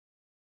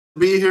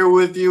be here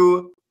with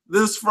you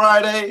this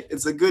Friday.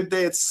 It's a good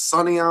day. It's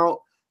sunny out,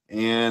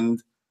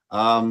 and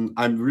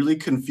I'm really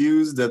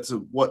confused as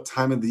to what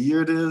time of the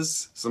year it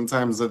is.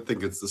 Sometimes I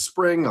think it's the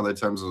spring. Other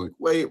times I'm like,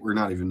 wait, we're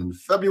not even in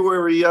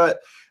February yet.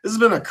 This has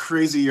been a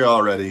crazy year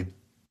already.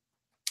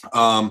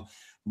 Um,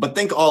 but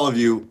thank all of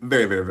you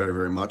very, very, very,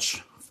 very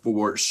much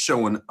for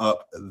showing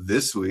up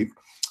this week.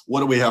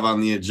 What do we have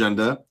on the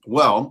agenda?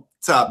 Well,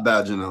 top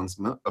badge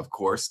announcement, of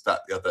course.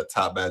 Got that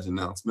top badge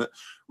announcement.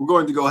 We're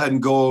going to go ahead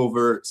and go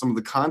over some of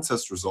the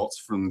contest results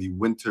from the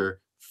Winter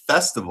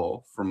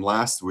Festival from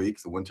last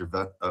week. The Winter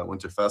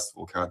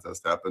Festival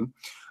contest happened,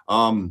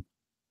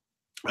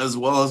 as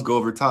well as go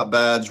over top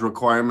badge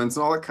requirements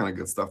and all that kind of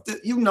good stuff.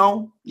 You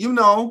know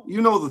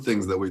the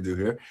things that we do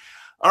here.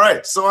 All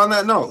right, so on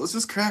that note, let's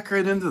just crack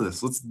right into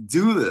this. Let's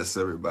do this,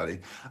 everybody.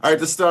 All right,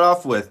 to start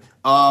off with,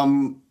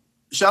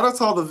 shout out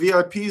to all the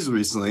VIPs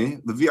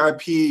recently. The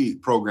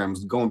VIP program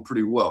is going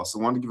pretty well, so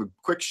I wanted to give a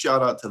quick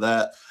shout out to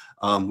that.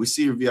 We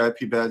see your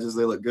VIP badges;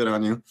 they look good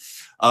on you.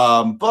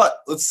 But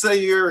let's say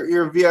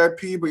you're a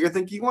VIP, but you're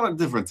thinking you want a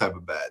different type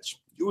of badge.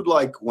 You would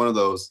like one of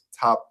those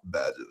top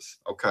badges.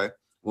 Okay,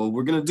 well,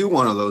 we're gonna do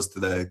one of those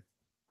today.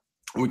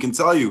 We can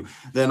tell you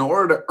that in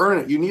order to earn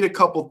it, you need a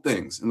couple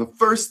things, and the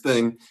first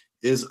thing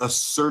is a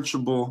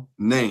searchable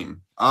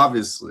name.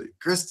 Obviously,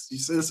 Chris, you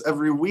say this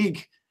every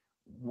week.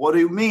 What do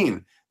you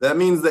mean? That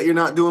means that you're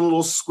not doing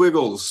little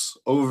squiggles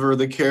over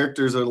the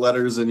characters or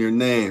letters in your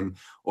name,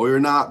 or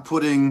you're not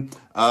putting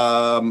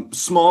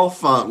small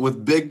font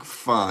with big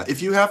font.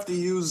 If you have to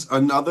use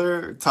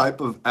another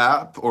type of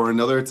app or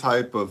another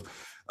type of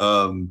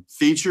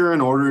feature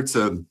in order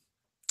to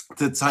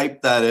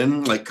type that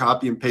in, like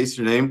copy and paste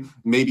your name,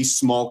 maybe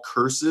small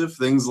cursive,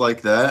 things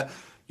like that,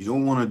 you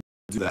don't want to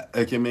do that.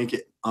 It can make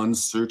it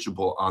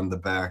unsearchable on the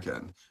back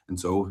end. And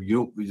so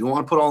you don't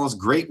want to put all this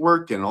great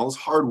work in, all this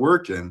hard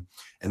work in,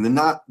 and then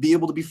not be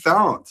able to be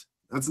found.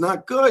 That's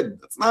not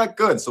good. That's not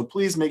good. So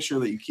please make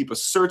sure that you keep a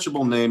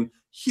searchable name.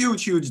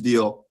 Huge, huge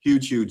deal.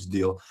 Huge, huge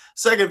deal.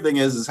 Second thing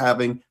is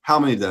having how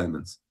many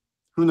diamonds?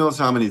 Who knows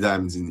how many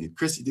diamonds you need?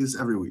 Chris, you do this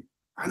every week.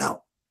 I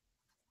know.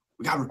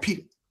 We got to repeat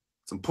it.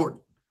 It's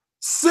important.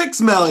 6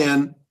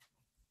 million.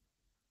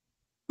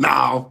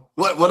 Now,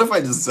 what if I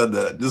just said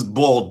that? Just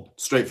bold,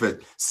 straight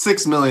fit.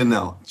 6 million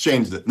now.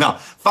 Changed it. Now,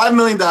 5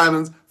 million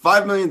diamonds.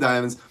 5 million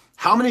diamonds.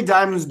 How many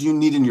diamonds do you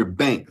need in your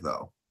bank,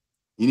 though?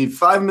 You need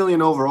 5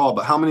 million overall,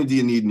 but how many do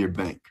you need in your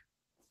bank?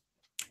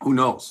 Who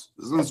knows?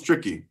 This one's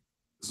tricky.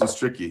 This one's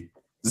tricky.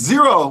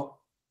 0.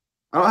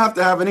 I don't have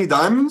to have any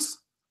diamonds.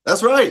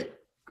 That's right.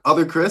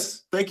 Other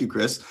Chris. Thank you,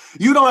 Chris.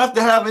 You don't have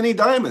to have any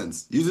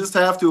diamonds. You just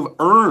have to have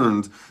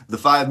earned the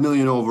 5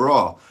 million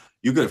overall.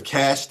 You could have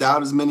cashed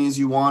out as many as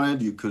you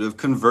wanted. You could have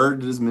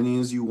converted as many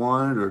as you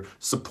wanted, or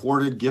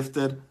supported,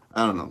 gifted.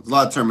 I don't know. There's a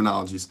lot of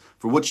terminologies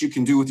for what you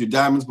can do with your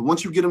diamonds. But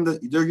once you get them,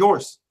 they're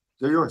yours.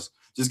 They're yours.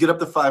 Just get up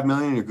to 5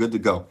 million and you're good to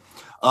go.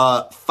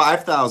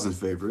 5,000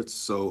 favorites.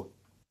 So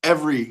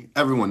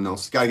everyone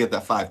knows. Got to get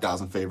that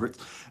 5,000 favorites.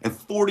 And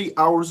 40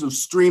 hours of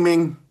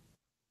streaming.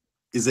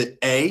 Is it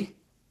A,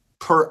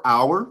 per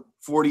hour?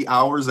 40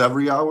 hours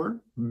every hour?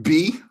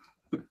 B,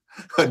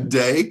 a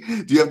day?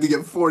 Do you have to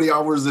get 40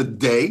 hours a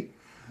day?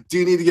 Do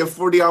you need to get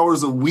 40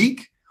 hours a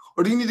week?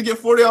 Or do you need to get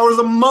 40 hours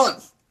a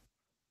month?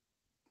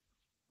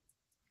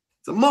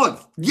 It's a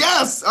month.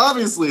 Yes,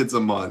 obviously it's a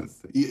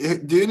month.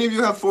 Do any of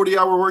you have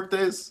 40-hour work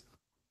days?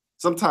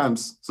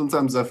 Sometimes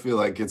I feel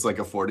like it's like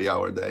a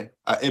 40-hour day.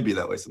 It'd be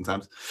that way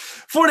sometimes.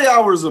 40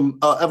 hours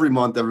every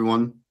month,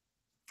 everyone,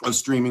 of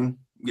streaming.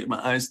 Get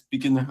my eyes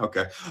peeking there.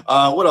 Okay.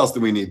 What else do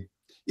we need?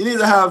 You need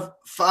to have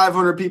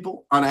 500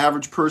 people on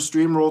average per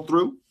stream roll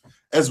through,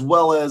 as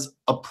well as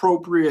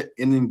appropriate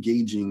and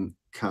engaging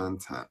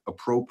content.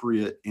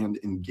 Appropriate and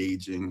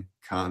engaging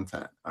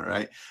content. All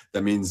right.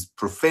 That means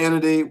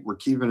profanity. We're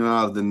keeping it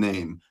out of the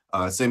name.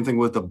 Same thing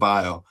with the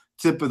bio.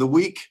 Tip of the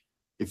week.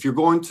 If you're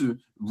going to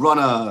run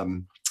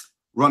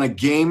a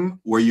game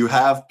where you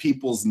have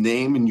people's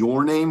name in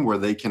your name, where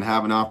they can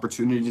have an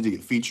opportunity to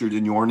get featured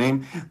in your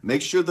name,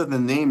 make sure that the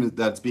name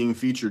that's being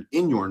featured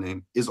in your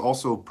name is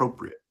also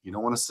appropriate. You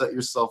don't want to set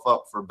yourself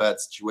up for a bad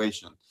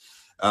situation.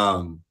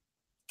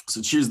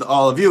 So cheers to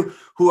all of you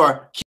who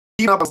are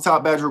keeping up with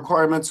top badge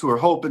requirements, who are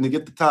hoping to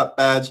get the top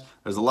badge.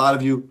 There's a lot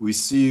of you. We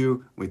see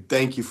you. We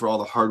thank you for all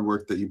the hard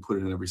work that you put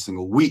in every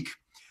single week.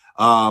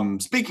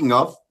 Speaking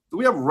of, do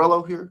we have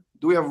Rello here?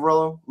 Do we have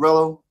Rello?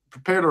 Rello,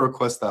 prepare to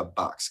request that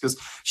box. Because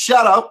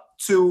shout out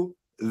to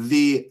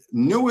the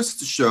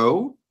newest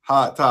show,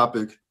 Hot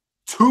Topic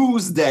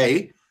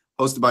Tuesday,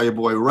 hosted by your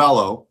boy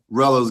Rello.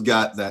 Rello's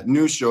got that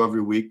new show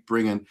every week,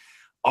 bringing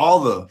all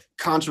the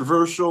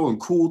controversial and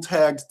cool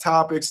tagged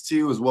topics to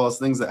you, as well as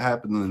things that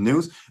happen in the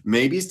news.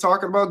 Maybe he's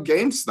talking about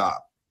GameStop.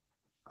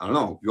 I don't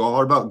know. You all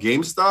heard about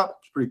GameStop?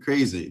 It's pretty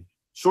crazy.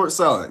 Short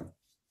selling.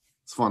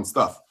 It's fun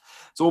stuff.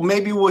 So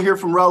maybe we'll hear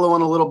from Rello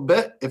in a little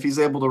bit if he's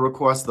able to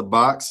request the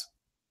box.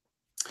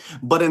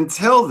 But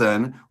until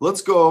then,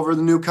 let's go over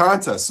the new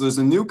contest. So there's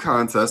a new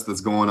contest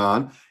that's going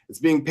on. It's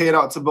being paid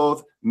out to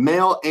both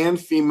male and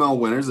female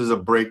winners. There's a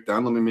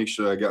breakdown. Let me make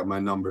sure I got my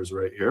numbers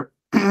right here.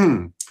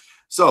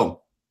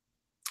 So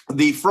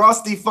the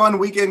Frosty Fun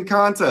Weekend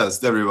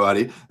Contest,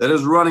 everybody, that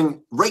is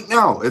running right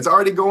now. It's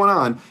already going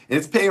on, and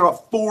it's paying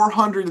out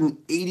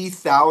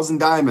 480,000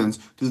 diamonds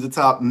to the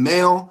top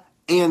male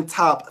and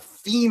top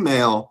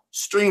female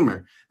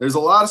streamer. There's a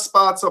lot of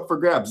spots up for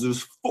grabs.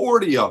 There's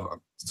 40 of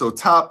them. So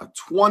top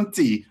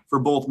 20 for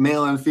both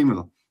male and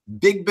female.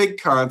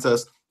 Big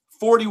contest,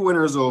 40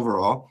 winners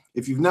overall.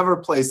 If you've never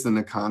placed in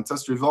a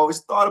contest or you've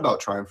always thought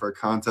about trying for a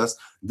contest,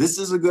 this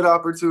is a good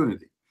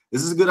opportunity.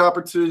 This is a good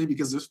opportunity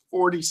because there's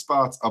 40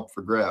 spots up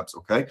for grabs,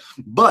 okay?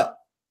 But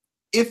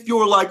if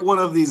you're like one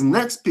of these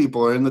next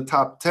people are in the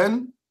top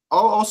 10,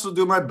 I'll also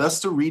do my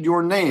best to read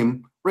your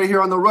name right here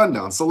on the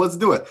rundown. So let's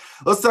do it.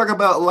 Let's talk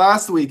about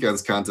last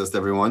weekend's contest,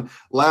 everyone.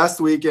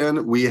 Last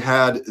weekend, we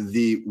had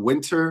the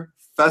Winter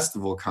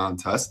Festival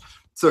contest.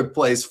 Took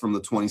place from the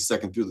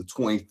 22nd through the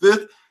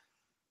 25th.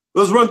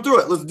 Let's run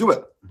through it. Let's do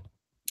it.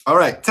 All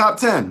right, top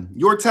 10.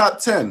 Your top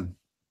 10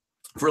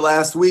 for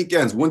last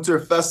weekend's Winter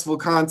Festival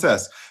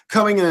contest.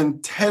 Coming in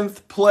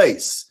 10th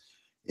place.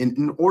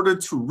 In order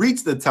to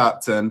reach the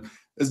top 10,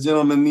 this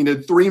gentleman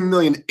needed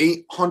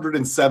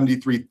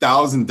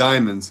 3,873,000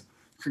 diamonds.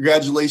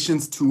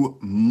 Congratulations to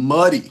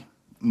Muddy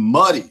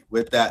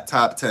with that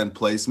top 10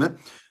 placement.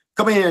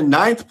 Coming in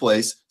 9th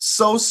place,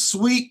 So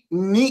Sweet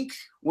Neek,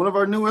 one of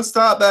our newest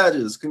top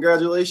badges.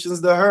 Congratulations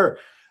to her.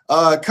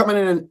 Coming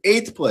in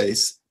 8th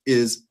place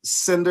is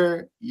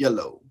Cinder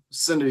Yellow.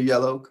 Cinder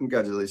Yellow,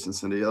 congratulations,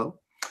 Cinder Yellow.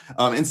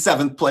 In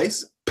 7th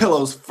place,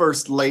 Pillow's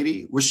First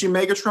Lady. Was she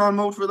Megatron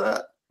mode for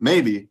that?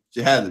 Maybe.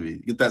 She had to be.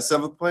 Get that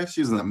 7th place?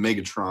 She was in that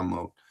Megatron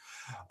mode.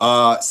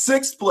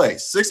 6th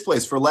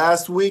place for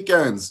last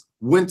weekend's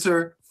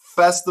Winter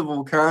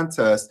Festival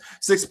contest.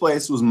 6th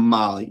place was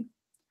Molly.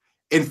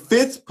 In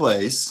 5th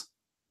place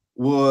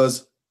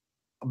was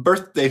a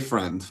birthday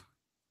friend.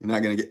 You're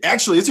not gonna get.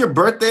 Actually, it's your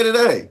birthday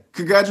today.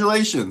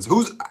 Congratulations.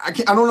 I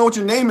don't know what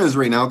your name is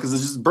right now because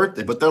it's just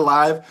birthday, but they're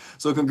live.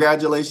 So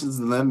congratulations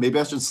to them. Maybe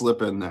I should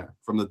slip in there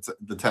from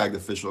the tagged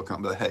official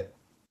account. But hey,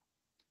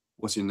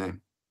 what's your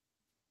name?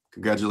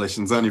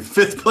 Congratulations on your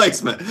 5th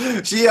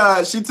placement. She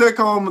took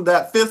home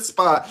that 5th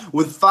spot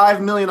with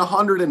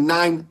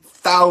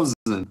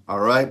 5,109,000. All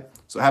right.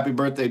 So happy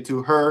birthday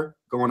to her.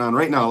 Going on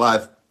right now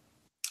live.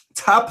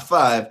 Top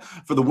 5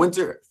 for the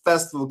Winter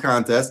Festival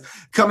contest.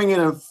 Coming in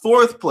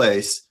 4th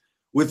place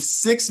with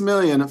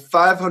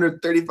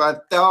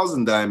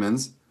 6,535,000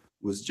 diamonds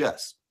was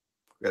Jess.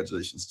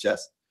 Congratulations,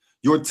 Jess.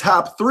 Your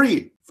top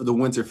 3 for the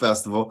Winter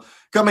Festival.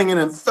 Coming in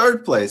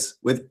 3rd place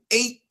with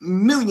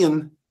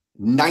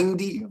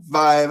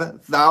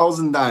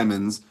 8,095,000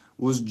 diamonds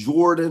was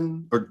Jordy,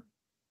 not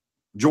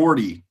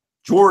Jordan.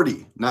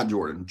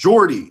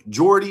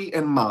 Jordy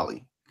and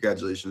Molly.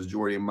 Congratulations,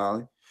 Jordy and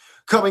Molly.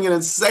 Coming in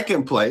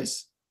 2nd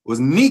place was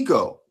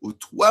Nico with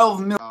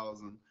 12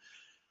 million.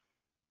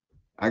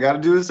 I got to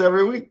do this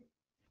every week.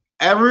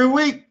 Every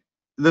week.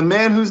 The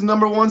man who's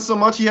number 1 so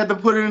much he had to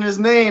put it in his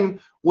name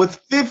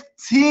with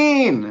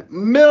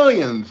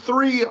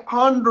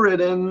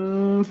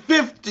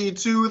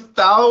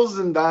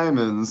 15,352,000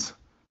 diamonds.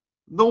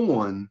 The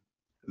one,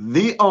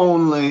 the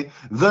only,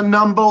 the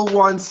number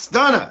 1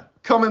 stunner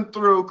coming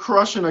through,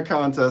 crushing a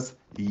contest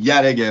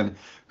yet again.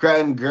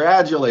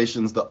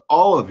 Congratulations to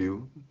all of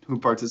you who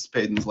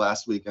participated in this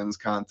last weekend's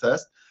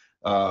contest.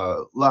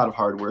 A lot of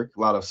hard work, a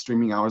lot of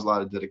streaming hours, a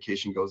lot of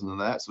dedication goes into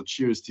that. So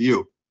cheers to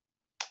you.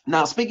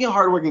 Now, speaking of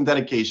hard work and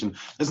dedication,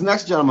 this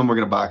next gentleman we're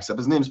going to box up,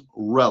 his name's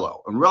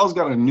Rello. And Rello's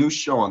got a new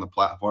show on the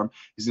platform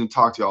he's going to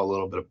talk to y'all a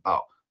little bit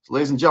about. So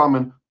ladies and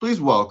gentlemen,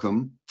 please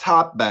welcome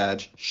top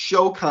badge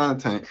show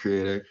content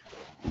creator,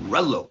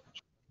 Rello.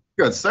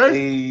 Good, sir.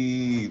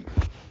 Hey,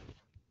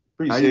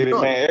 appreciate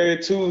it, man. Every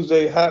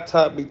Tuesday, Hot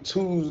Topic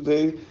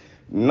Tuesday,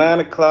 9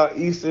 o'clock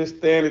Eastern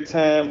Standard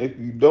Time. If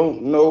you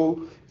don't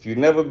know, if you've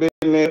never been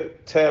there,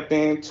 tap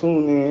in,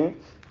 tune in,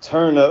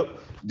 turn up.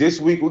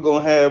 This week, we're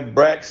going to have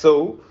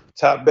Braxo,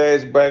 Top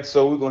Badge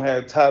Braxo. We're going to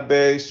have Top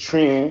Badge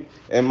Trend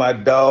and my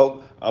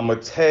dog. I'm going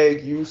to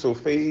tag you, so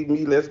fade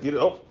me. Let's get it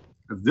up.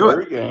 Let's do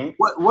it. Game.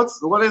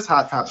 What is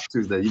Hot Topics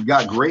Tuesday? You've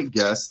got great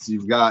guests.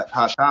 You've got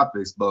hot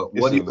topics, but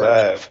what do you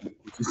vibe?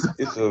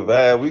 It's a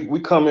vibe. We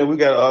come in. We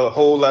got a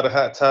whole lot of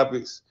hot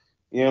topics.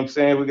 You know what I'm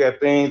saying? We got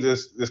things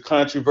that's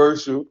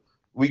controversial.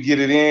 We get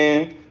it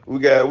in.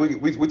 We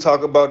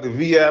talk about the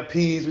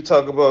VIPs. We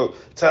talk about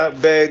top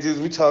badges.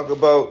 We talk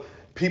about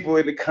people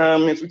in the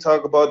comments. We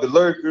talk about the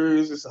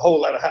lurkers. It's a whole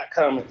lot of hot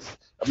comments.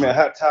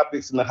 Hot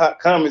topics and the hot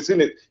comments in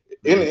it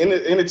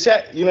in the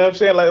chat. You know what I'm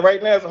saying? Like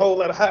right now, it's a whole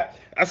lot of hot.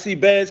 I see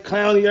Badge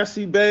Clowny. I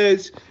see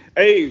Badge,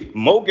 hey,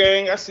 Mo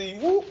Gang. I see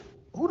who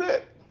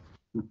that?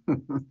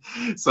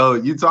 So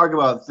you talk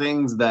about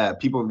things that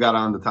people have got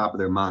on the top of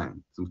their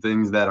mind. Some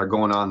things that are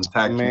going on in the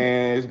tag.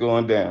 Man, it's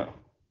going down.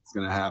 It's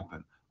gonna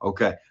happen.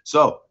 Okay.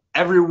 So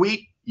every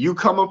week you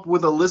come up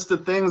with a list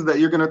of things that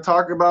you're gonna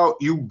talk about.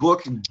 You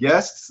book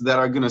guests that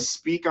are gonna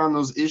speak on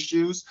those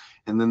issues,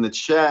 and then the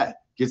chat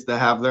gets to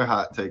have their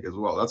hot take as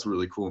well. That's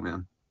really cool,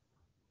 man.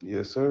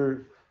 Yes,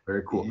 sir.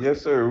 Very cool.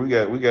 Yes, sir. We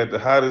got the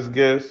hottest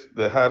guests,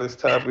 the hottest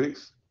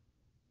topics.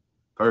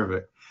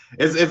 Perfect.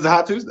 It's a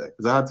hot Tuesday.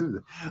 It's a hot Tuesday.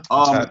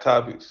 Hot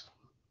topics.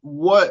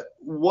 What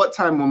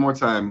time? One more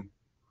time.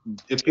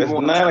 If It's people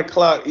want 9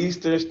 o'clock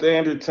Eastern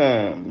Standard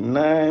Time.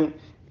 9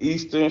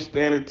 Eastern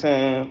Standard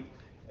Time.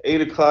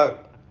 8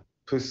 o'clock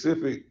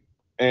Pacific,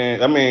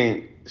 and I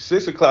mean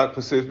 6 o'clock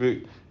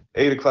Pacific.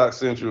 8 o'clock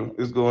Central.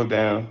 It's going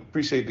down.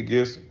 Appreciate the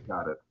gifts.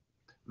 got it.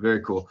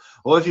 Very cool.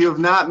 Well, if you have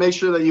not, make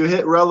sure that you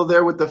hit Rello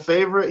there with the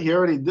favorite. He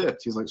already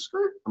dipped. He's like,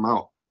 screw, I'm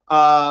out.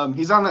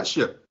 He's on that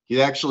ship.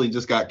 He actually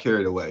just got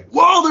carried away.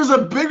 Whoa, there's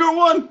a bigger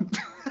one.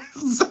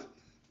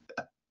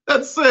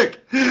 That's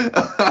sick.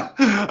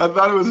 I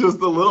thought it was just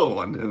a little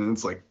one, and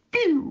it's like,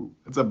 pew,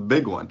 it's a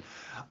big one.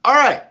 All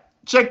right,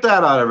 check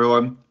that out,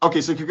 everyone.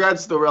 Okay, so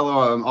congrats to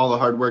Rello on all the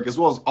hard work, as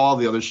well as all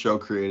the other show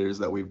creators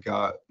that we've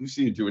got. We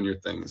see you doing your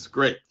thing. It's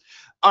great.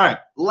 All right,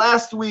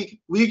 last week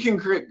we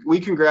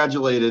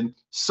congratulated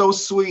So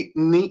Sweet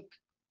Neek.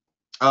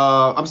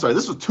 I'm sorry,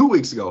 this was 2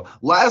 weeks ago.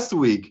 Last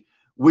week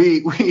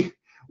we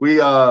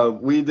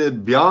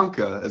did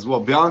Bianca as well.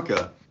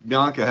 Bianca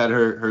had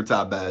her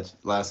top badge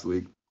last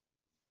week.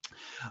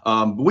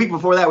 The week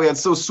before that, we had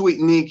So Sweet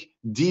Neek,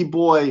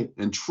 D-Boy,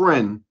 and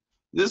Trin.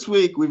 This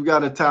week, we've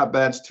got a top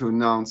badge to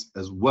announce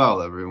as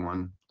well,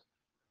 everyone.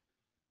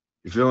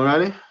 You feeling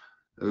ready?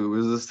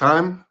 Is this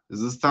time? Is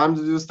this time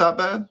to do this top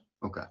badge?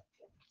 Okay.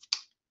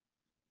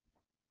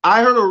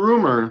 I heard a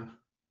rumor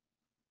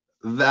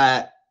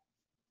that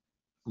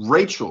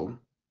Rachel,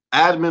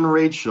 admin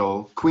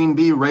Rachel, Queen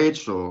Bee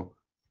Rachel,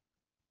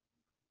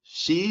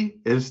 she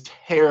is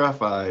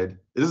terrified.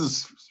 This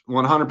is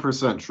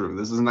 100% true.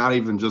 This is not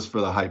even just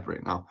for the hype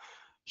right now.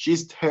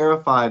 She's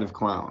terrified of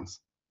clowns.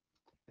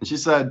 And she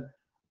said,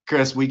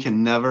 Chris, we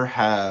can never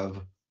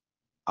have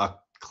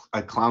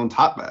a clown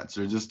top badge.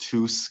 They're just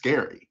too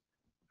scary.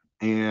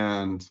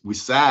 And we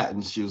sat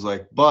and she was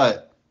like,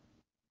 but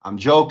I'm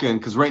joking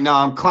because right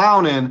now I'm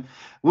clowning.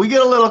 We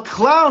get a little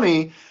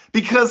clowny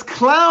because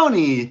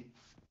Clowny,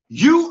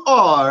 you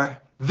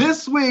are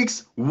this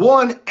week's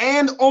one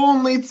and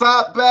only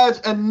top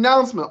badge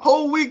announcement.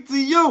 Whole week to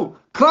you.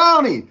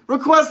 Clowny,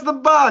 request the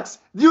box.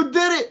 You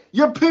did it.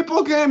 Your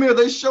people came here.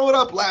 They showed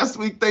up last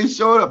week. They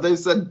showed up. They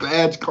said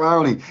badge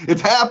Clowny.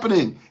 It's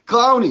happening.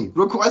 Clowny,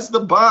 request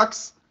the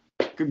box.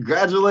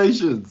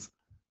 Congratulations.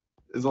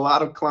 There's a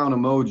lot of clown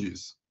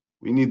emojis.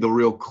 We need the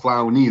real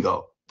Clowny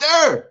though.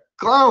 There,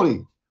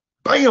 Clowny.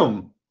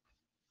 Bam.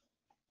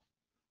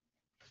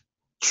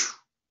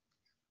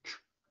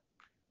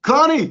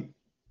 Clowny.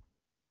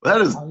 That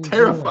is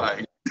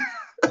terrifying.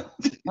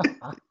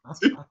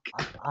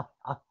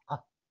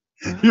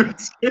 You're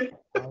scared.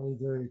 How are you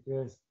doing,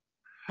 Chris?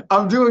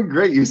 I'm doing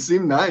great. You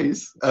seem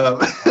nice. I'm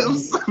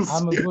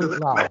a good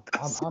clown.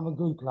 I'm a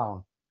good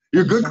clown.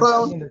 You're a good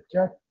clown? In the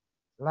chat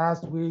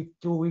last week,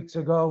 2 weeks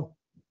ago.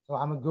 So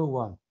I'm a good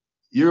one.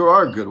 You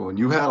are a good one.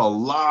 You had a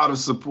lot of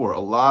support. A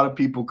lot of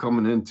people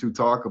coming in to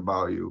talk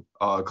about you.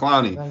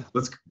 Clowny,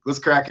 let's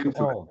crack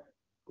into it.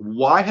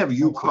 Why have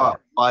you caught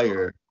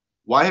fire?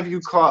 Why have you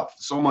caught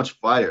so much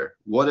fire?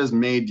 What has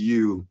made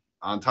you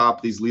on top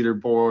of these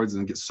leaderboards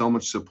and get so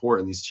much support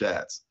in these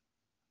chats?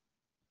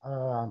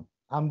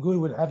 I'm good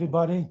with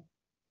everybody,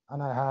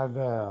 and I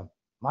have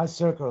my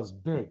circle is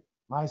big.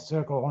 My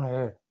circle on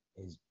here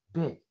is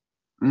big.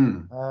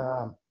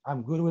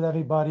 I'm good with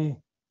everybody,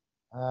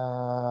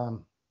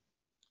 and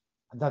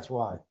that's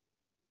why.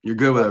 You're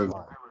good with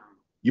everybody.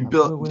 I'm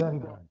good with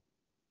everybody.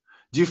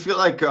 Do you feel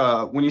like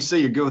when you say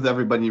you're good with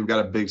everybody, you've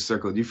got a big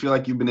circle, do you feel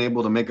like you've been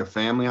able to make a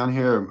family on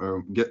here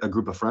or get a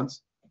group of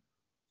friends?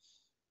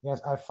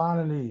 Yes, I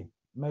finally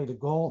made a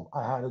goal.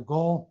 I had a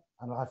goal,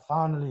 and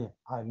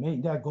I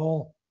made that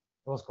goal.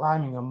 It was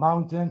climbing a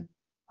mountain,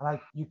 and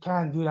you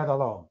can't do that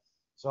alone.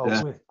 So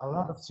with a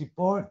lot of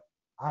support,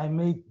 I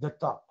made the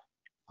top.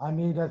 I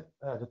made the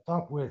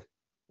top with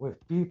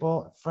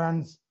people,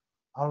 friends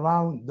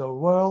around the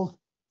world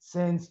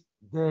since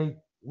day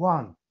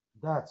one.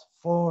 That's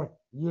 4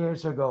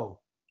 years ago.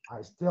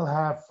 I still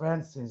have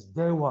friends since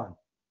day one.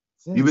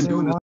 Since you've been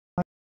doing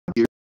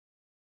this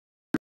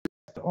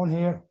on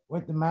here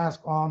with the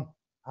mask on,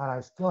 and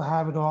I still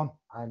have it on.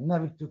 I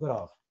never took it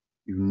off.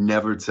 You've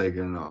never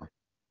taken it off.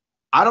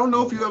 I don't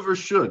know if you ever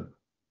should.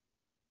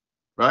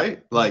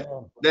 Right? Like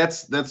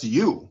that's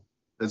you.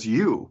 That's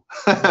you.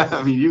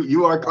 I mean,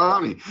 you are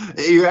Clowny.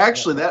 You're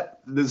actually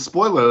the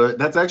spoiler.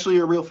 That's actually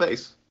your real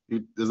face.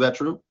 Is that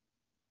true?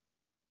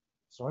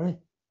 Sorry.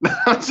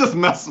 I'm just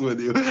messing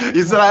with you.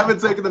 You said I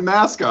haven't taken the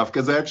mask off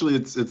because actually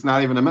it's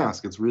not even a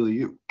mask. It's really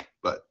you.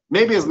 But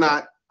maybe it's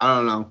not. I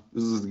don't know.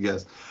 This is a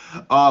guess.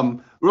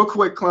 Real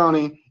quick,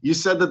 Clowny, you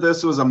said that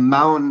this was a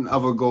mountain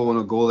of a goal and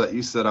a goal that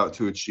you set out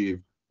to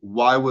achieve.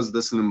 Why was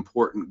this an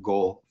important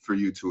goal for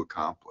you to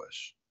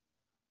accomplish?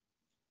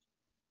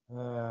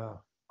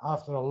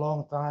 After a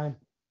long time,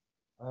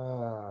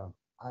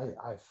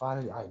 I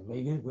finally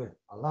made it with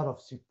a lot of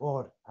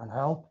support and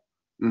help.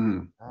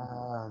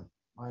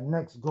 My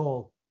next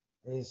goal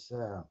is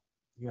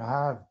you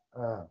have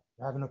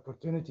an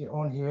opportunity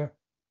on here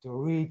to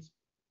reach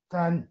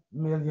 10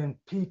 million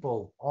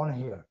people on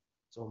here.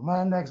 So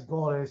my next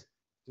goal is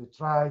to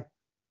try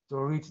to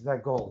reach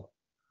that goal.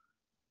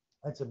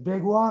 It's a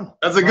big one.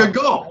 That's a good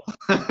but goal.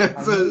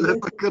 That's a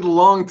good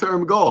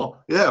long-term goal.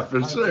 Yeah,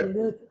 for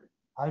sure.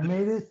 I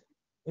made it.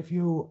 If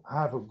you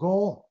have a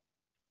goal,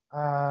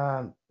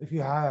 if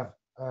you have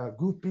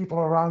good people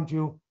around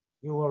you,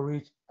 you will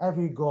reach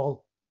every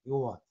goal you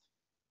want.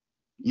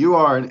 You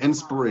are an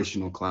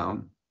inspirational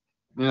clown.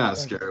 You're not a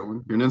Thank scary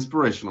one. You're an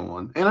inspirational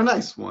one and a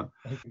nice one.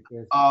 Thank you,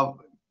 Chris. Uh,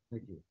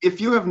 Thank you. if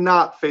you have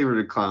not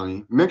favorited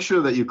Clowny, make sure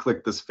that you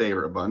click this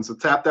favorite button. So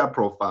tap that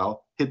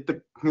profile, hit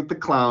the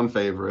clown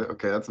favorite.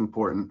 Okay, that's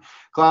important.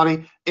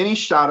 Clowny, any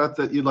shout out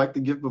that you'd like to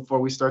give before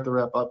we start to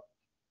wrap up?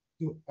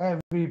 To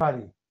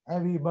everybody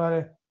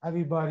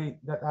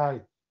that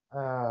I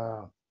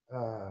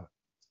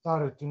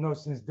started to know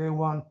since day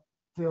one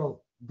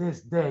till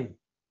this day.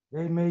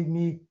 They made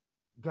me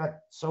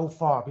get so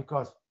far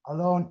because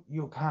alone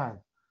you can.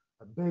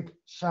 A big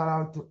shout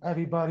out to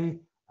everybody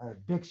and a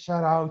big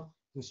shout out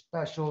to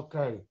Special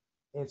K.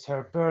 It's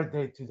her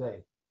birthday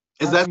today.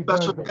 Is that Happy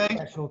Special birthday, K?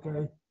 Special K,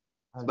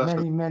 and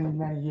Special.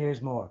 many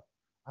years more.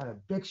 And a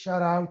big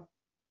shout out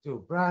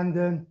to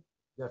Brandon,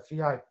 the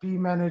VIP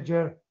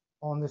manager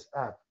on this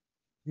app.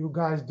 You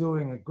guys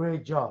doing a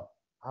great job.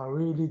 I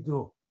really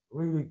do.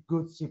 Really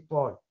good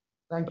support.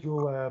 Thank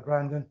you,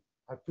 Brandon.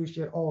 I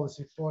appreciate all the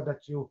support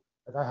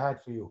that I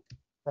had for you.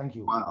 Thank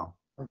you. Wow.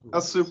 Thank you.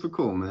 That's super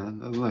cool, man.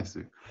 That was nice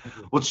of you. Thank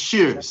you. Well,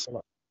 cheers. Thanks a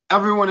lot.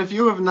 Everyone, if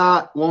you have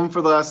not, one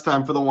for the last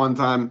time, for the one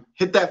time,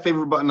 hit that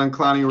favorite button on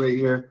Clowny right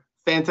here.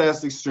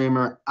 Fantastic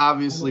streamer,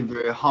 obviously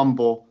very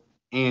humble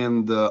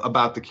and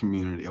about the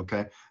community,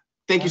 okay?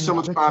 Thank you so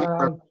much, Big Clowny.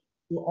 shout out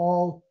to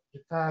all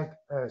the tag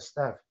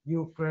staff.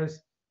 You, Chris,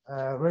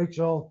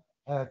 Rachel,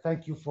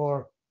 thank you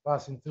for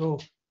passing through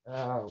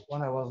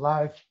when I was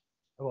live.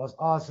 It was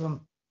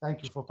awesome.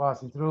 Thank you for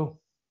passing through.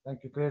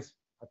 Thank you, Chris.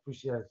 I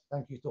appreciate it.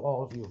 Thank you to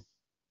all of you.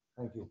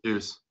 Thank you.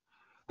 Cheers.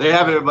 There you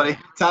have it, everybody.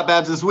 Top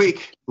badge this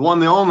week. The one,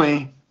 the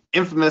only,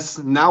 infamous,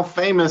 now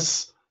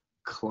famous,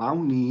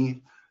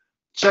 Clowny.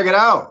 Check it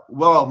out.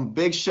 Well,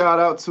 big shout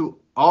out to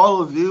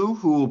all of you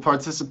who will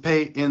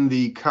participate in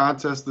the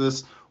contest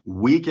this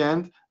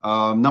weekend.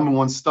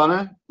 #1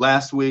 Stunner,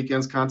 last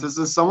weekend's contest.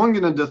 Is someone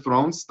going to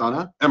dethrone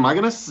Stunner? Am I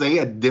going to say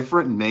a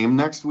different name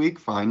next week,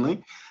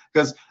 finally?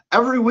 Because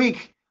every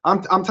week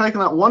I'm taking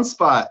that one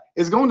spot.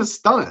 It's going to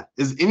Stunner.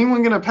 Is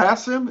anyone going to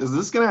pass him? Is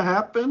this going to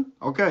happen?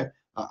 Okay.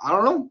 I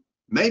don't know.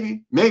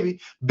 Maybe.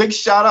 Big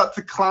shout out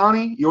to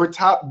Clowny, your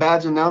top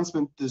badge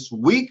announcement this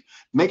week.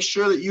 Make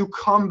sure that you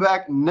come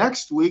back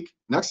next week,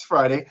 next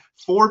Friday,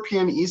 4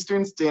 p.m.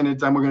 Eastern Standard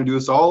Time. We're going to do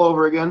this all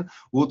over again.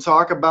 We'll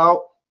talk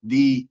about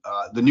the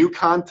new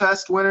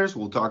contest winners.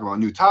 We'll talk about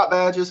new top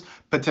badges,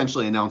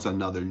 potentially announce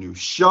another new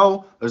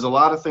show. There's a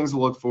lot of things to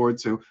look forward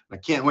to. I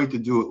can't wait to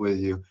do it with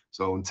you.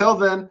 So until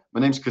then, my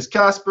name's Chris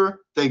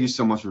Casper. Thank you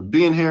so much for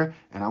being here,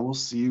 and I will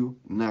see you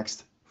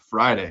next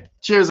Friday.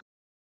 Cheers.